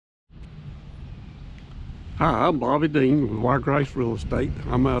Hi, I'm Bobby Dean with Wiregrass Real Estate.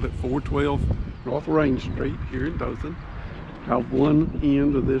 I'm out at 412 North Range Street here in Dothan. Have one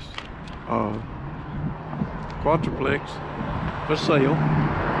end of this quadruplex for sale.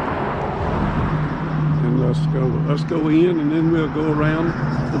 And let's go in and then we'll go around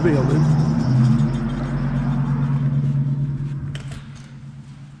the building.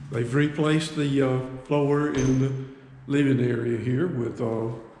 They've replaced the floor in the living area here with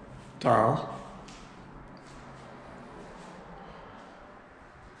tile.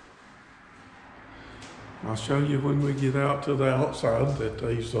 I'll show you when we get out to the outside that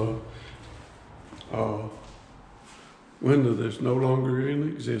these window that's no longer in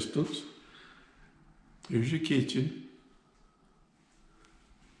existence. Here's your kitchen.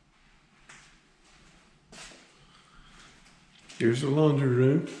 Here's the laundry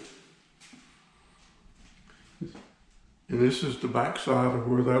room. And this is the back side of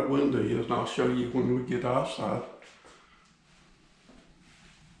where that window is, and I'll show you when we get outside.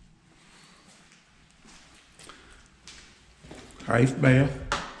 Half bath.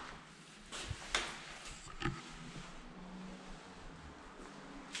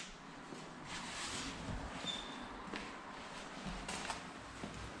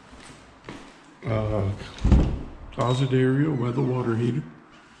 Closet area with a water heater.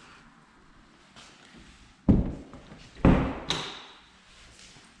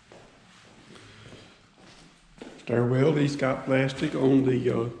 Stairwell, he's got plastic on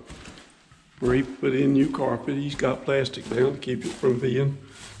the where he put in new carpet. He's got plastic down to keep it from being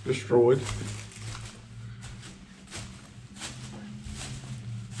destroyed.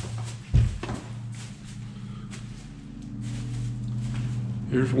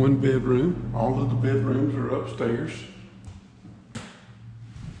 Here's one bedroom. All of the bedrooms are upstairs.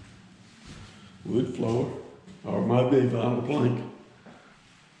 Wood floor, or might be vinyl plank.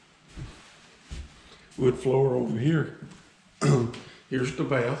 Wood floor over here. Here's the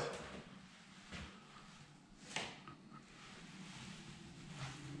bath.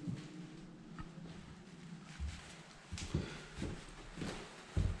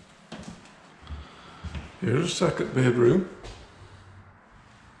 Here's a second bedroom.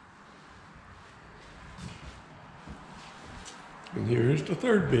 And here's the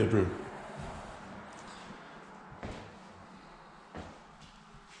third bedroom.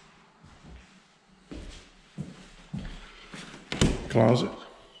 Closet.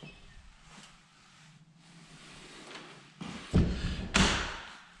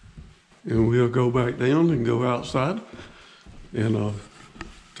 And we'll go back down and go outside and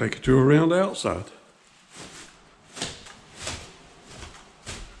take a tour around the outside.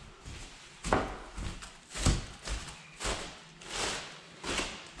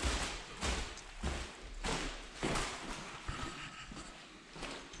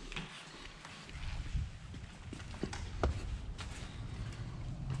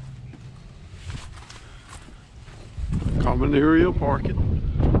 Common area parking.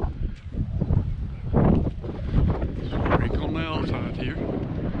 Brick on the outside here.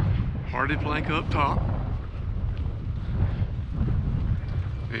 Hardy plank up top.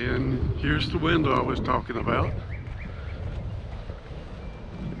 And here's the window I was talking about.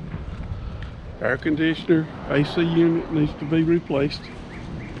 Air conditioner, AC unit needs to be replaced.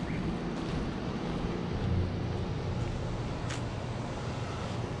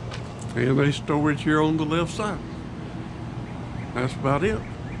 And there's storage here on the left side. That's about it.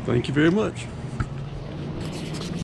 Thank you very much.